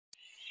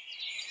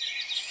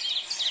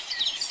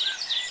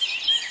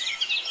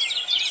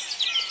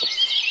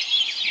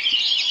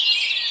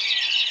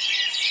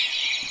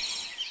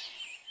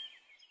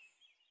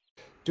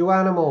Do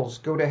animals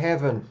go to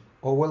heaven,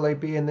 or will they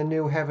be in the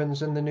new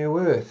heavens and the new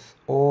earth?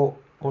 Or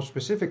more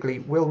specifically,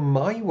 will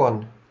my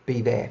one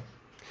be there?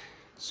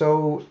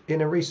 So,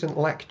 in a recent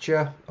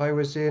lecture I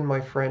was in, my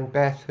friend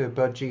Beth, her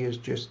budgie has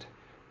just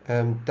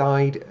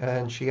died,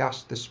 and she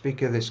asked the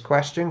speaker this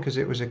question because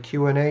it was a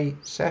Q&A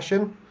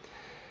session.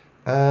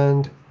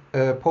 And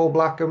Paul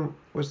Blackham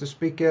was the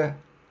speaker,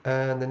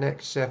 and the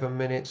next 7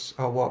 minutes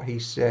are what he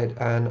said.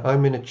 And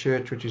I'm in a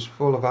church which is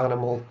full of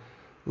animal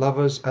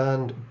lovers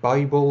and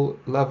Bible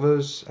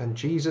lovers and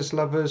Jesus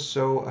lovers,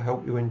 so I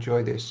hope you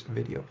enjoy this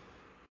video.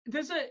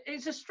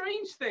 It's a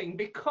strange thing,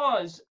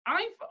 because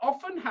I've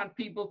often had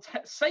people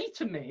say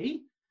to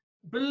me,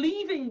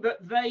 believing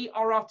that they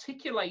are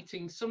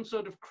articulating some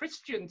sort of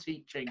Christian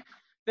teaching,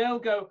 they'll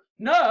go,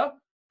 no,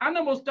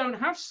 animals don't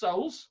have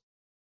souls.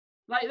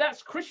 Like,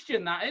 that's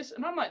Christian, that is.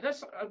 And I'm like,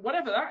 that's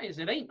whatever that is,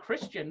 it ain't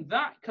Christian.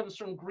 That comes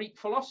from Greek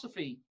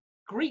philosophy.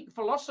 Greek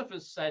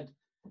philosophers said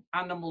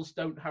animals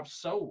don't have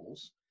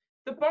souls.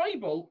 The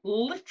Bible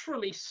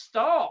literally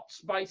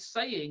starts by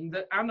saying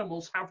that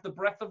animals have the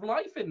breath of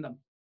life in them,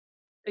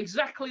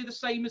 exactly the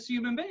same as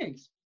human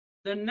beings.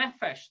 The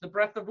nephesh, the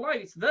breath of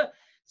life.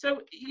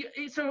 So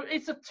it's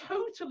a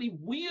totally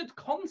weird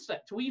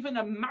concept to even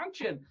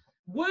imagine.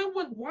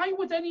 Why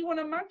would anyone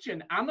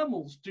imagine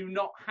animals do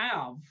not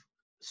have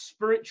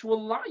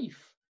spiritual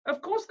life?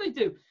 Of course they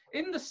do.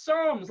 In the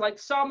Psalms, like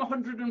Psalm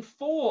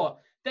 104,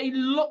 they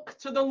look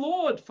to the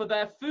Lord for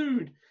their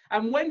food.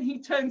 And when he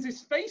turns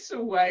his face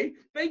away,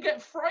 they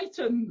get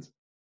frightened.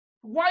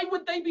 Why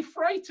would they be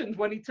frightened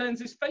when he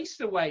turns his face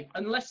away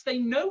unless they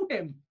know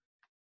him?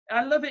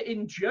 I love it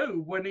in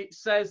Job when it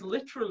says,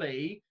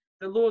 literally,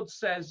 the Lord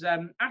says,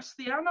 ask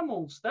the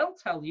animals, they'll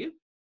tell you.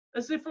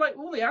 As if like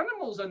all the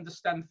animals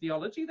understand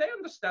theology, they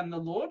understand the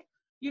Lord.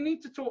 You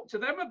need to talk to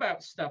them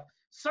about stuff.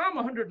 Psalm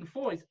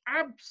 104 is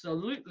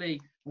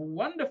absolutely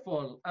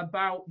wonderful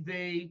about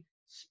the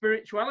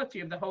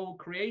spirituality of the whole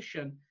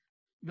creation.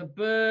 The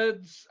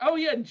birds. Oh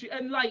yeah,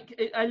 and like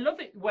I love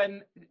it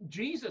when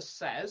Jesus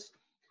says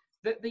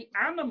that the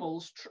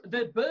animals,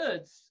 the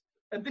birds,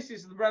 and this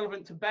is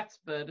relevant to Beth's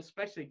bird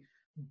especially,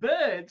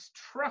 birds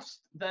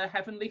trust their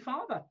heavenly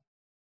Father.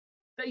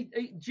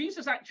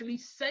 Jesus actually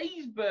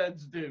says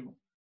birds do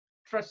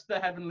trust their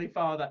heavenly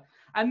Father.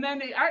 And then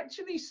it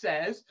actually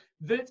says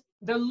that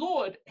the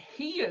Lord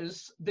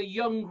hears the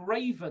young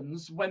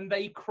ravens when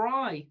they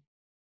cry.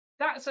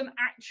 That's an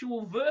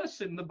actual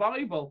verse in the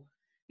Bible.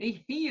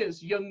 He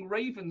hears young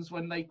ravens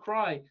when they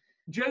cry.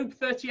 Job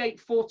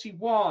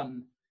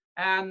 38:41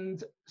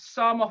 and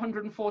Psalm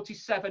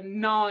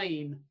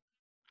 147:9.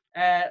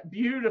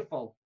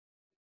 Beautiful.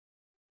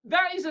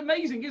 That is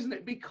amazing, isn't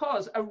it?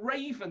 Because a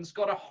raven's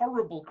got a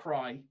horrible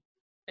cry.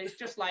 It's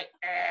just like,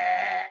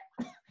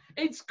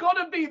 it's got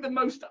to be the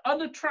most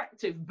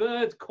unattractive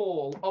bird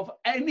call of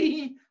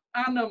any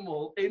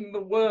animal in the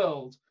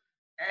world.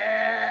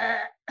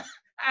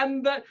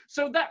 And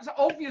so that's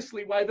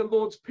obviously why the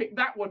Lord's picked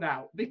that one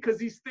out,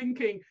 because he's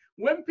thinking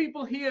when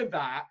people hear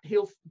that,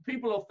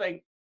 people will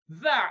think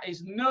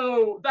that's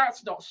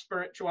not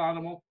spiritual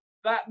animal.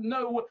 But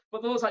the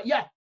Lord's like,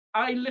 yeah,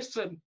 I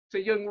listen to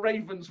young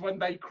ravens when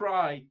they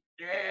cry.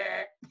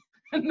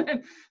 And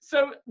then,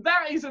 so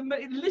that is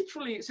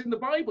literally, it's in the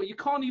Bible. You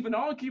can't even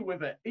argue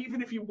with it.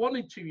 Even if you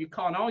wanted to, you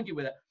can't argue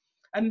with it.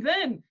 And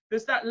then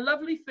there's that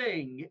lovely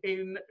thing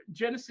in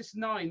Genesis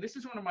 9. This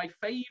is one of my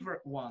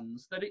favorite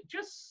ones, that it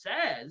just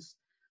says,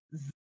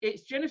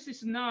 it's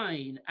Genesis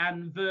 9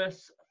 and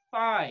verse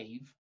 5,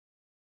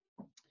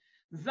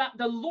 that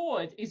the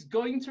Lord is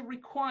going to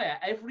require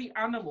every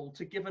animal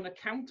to give an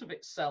account of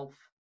itself.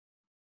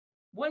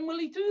 When will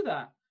he do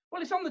that?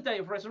 Well, it's on the day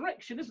of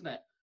resurrection, isn't it?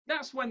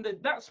 That's when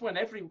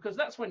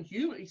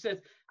he says,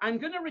 I'm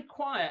going to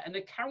require an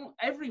account.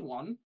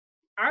 Everyone,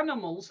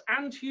 animals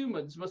and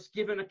humans, must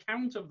give an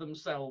account of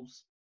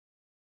themselves.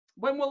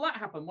 When will that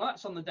happen? Well,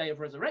 that's on the day of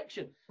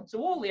resurrection.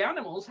 So all the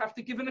animals have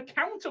to give an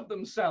account of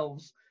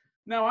themselves.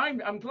 Now,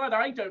 I'm glad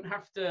I don't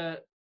have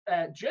to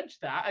judge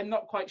that. I'm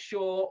not quite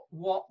sure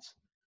what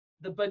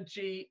the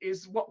budgie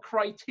is, what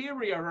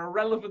criteria are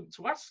relevant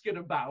to asking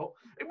about.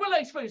 Well,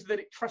 I suppose that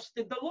it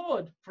trusted the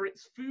Lord for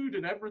its food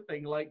and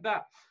everything like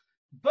that.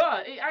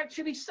 But it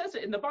actually says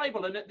it in the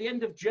Bible. And at the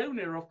end of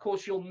Jonah, of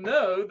course, you'll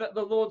know that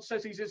the Lord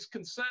says he's as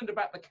concerned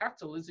about the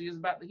cattle as he is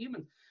about the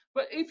humans.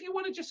 But if you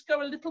want to just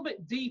go a little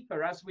bit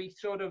deeper as we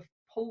sort of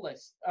pull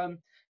this,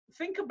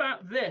 think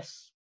about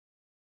this.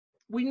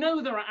 We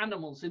know there are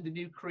animals in the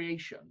new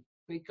creation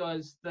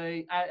because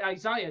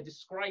Isaiah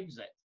describes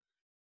it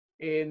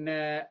in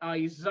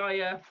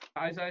Isaiah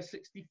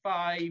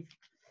 65.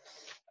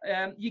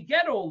 You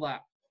get all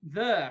that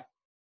there.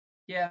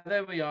 Yeah,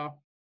 there we are.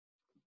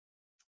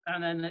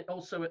 And then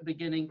also at the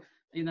beginning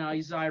in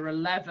Isaiah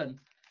 11,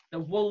 the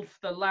wolf,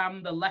 the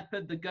lamb, the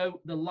leopard, the goat,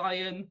 the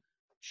lion,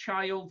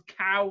 child,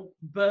 cow,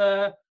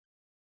 bear,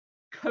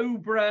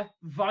 cobra,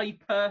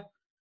 viper,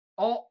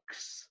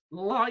 ox,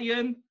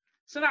 lion.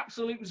 It's an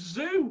absolute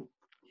zoo.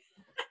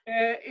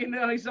 in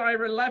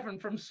Isaiah 11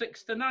 from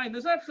 6 to 9.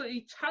 There's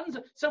absolutely tons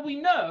of, so we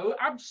know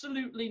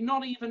absolutely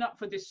not even up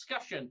for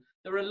discussion.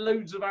 There are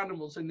loads of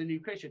animals in the new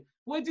creation.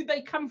 Where did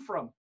they come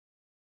from?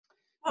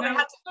 Well, now, they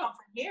had to come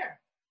from here.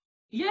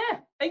 Yeah,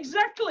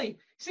 exactly.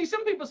 See,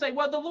 some people say,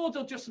 well, the Lord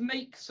will just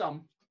make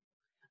some.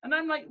 And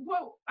I'm like,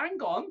 well,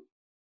 hang on.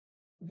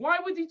 Why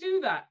would he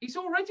do that? He's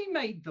already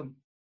made them.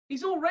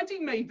 He's already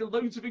made the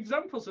loads of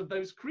examples of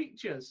those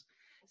creatures.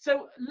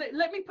 So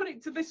let me put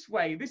it to this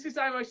way. This is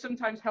how I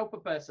sometimes help a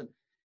person.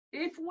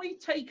 If we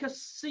take a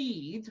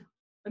seed,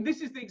 and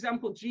this is the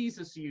example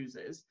Jesus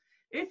uses,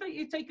 if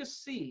you take a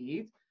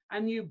seed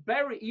and you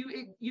bury,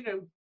 you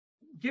know,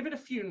 give it a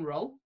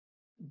funeral,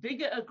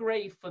 dig a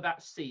grave for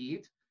that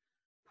seed,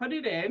 put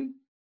it in,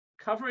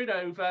 cover it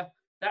over,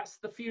 that's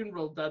the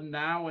funeral done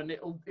now, and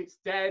it's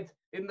dead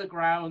in the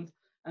ground.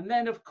 And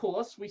then, of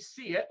course, we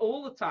see it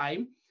all the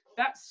time.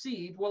 That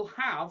seed will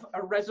have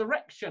a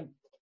resurrection.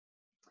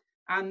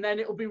 And then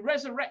it will be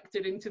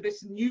resurrected into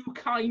this new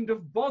kind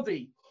of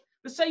body.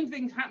 The same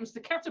thing happens to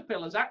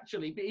caterpillars,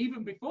 actually, but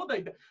even before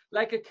they,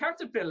 like a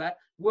caterpillar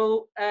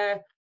will,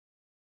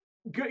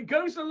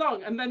 goes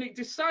along and then it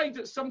decides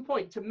at some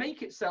point to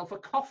make itself a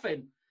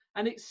coffin,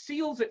 and it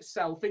seals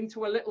itself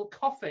into a little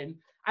coffin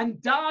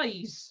and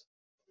dies.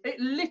 It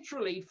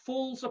literally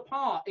falls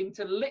apart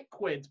into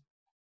liquid.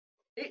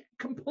 It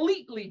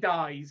completely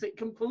dies. It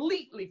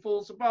completely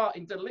falls apart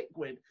into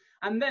liquid.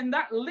 And then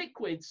that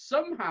liquid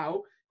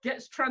somehow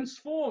gets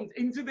transformed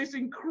into this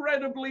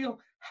incredibly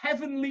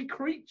heavenly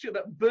creature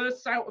that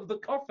bursts out of the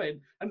coffin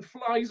and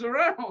flies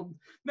around.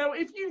 Now,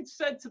 if you'd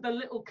said to the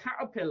little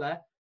caterpillar,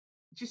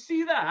 do you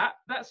see that?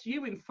 That's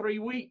you in 3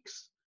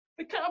 weeks.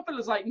 The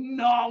caterpillar's like,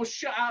 no,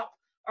 shut up.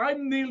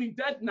 I'm nearly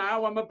dead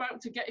now. I'm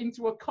about to get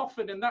into a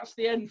coffin and that's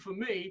the end for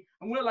me.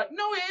 And we're like,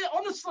 no,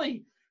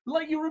 honestly,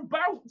 like you're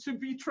about to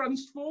be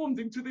transformed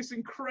into this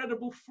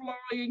incredible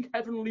flying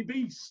heavenly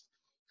beast.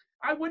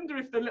 I wonder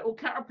if the little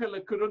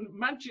caterpillar could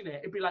imagine it.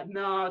 It'd be like,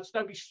 no,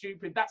 don't be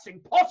stupid. That's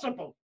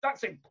impossible.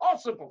 That's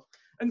impossible.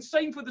 And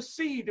same for the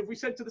seed. If we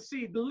said to the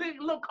seed,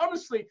 look,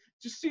 honestly,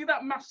 just see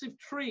that massive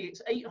tree.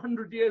 It's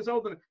 800 years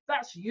old.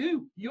 That's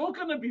you. You're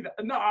going to be that.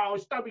 No,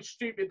 don't be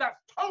stupid. That's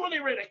totally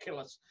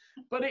ridiculous.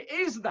 But it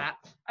is that.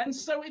 And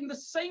so in the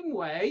same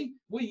way,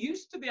 we're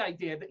used to the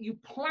idea that you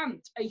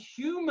plant a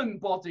human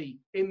body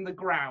in the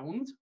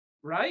ground,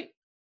 right?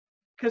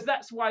 Because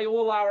that's why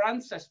all our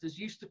ancestors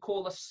used to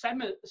call a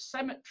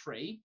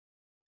cemetery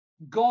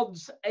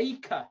God's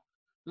acre,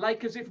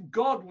 like as if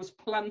God was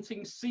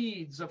planting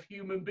seeds of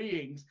human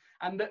beings,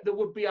 and that there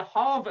would be a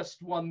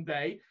harvest one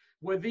day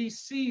where these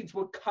seeds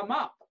would come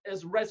up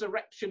as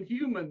resurrection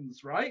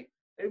humans, right?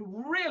 A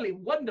really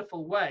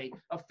wonderful way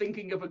of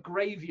thinking of a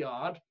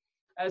graveyard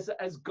as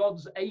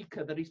God's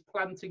acre, that he's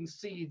planting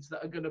seeds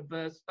that are going to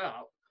burst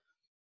up.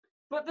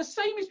 But the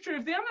same is true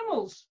of the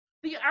animals.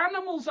 The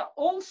animals are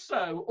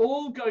also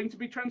all going to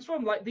be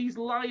transformed, like these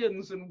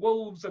lions and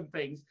wolves and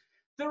things.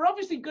 They're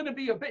obviously going to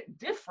be a bit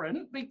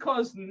different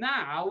because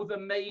now they're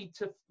made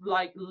to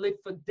like live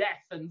for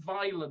death and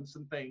violence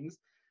and things,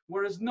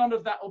 whereas none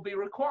of that will be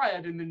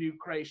required in the new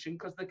creation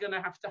because they're going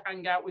to have to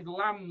hang out with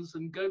lambs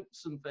and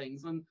goats and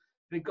things, and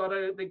they got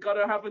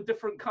to have a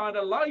different kind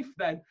of life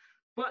then.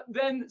 But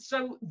then,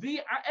 so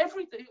the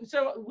everything.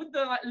 So with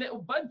the like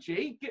little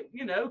budgie, give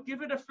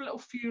it a little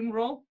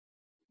funeral.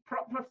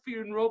 Proper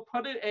funeral,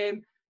 put it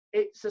in,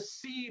 it's a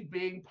seed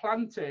being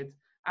planted,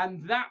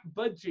 and that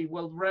budgie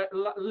will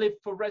live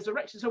for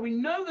resurrection. So we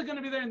know they're going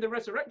to be there in the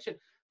resurrection,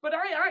 but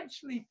I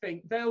actually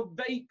think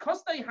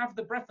because they have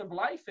the breath of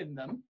life in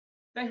them,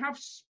 they have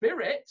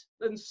spirit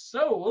and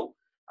soul.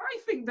 I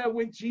think they're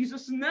with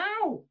Jesus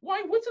now.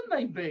 Why wouldn't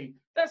they be?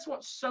 That's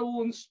what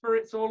soul and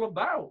spirit's all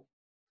about.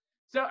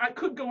 So I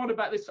could go on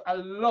about this a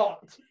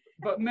lot,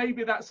 but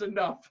maybe that's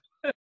enough.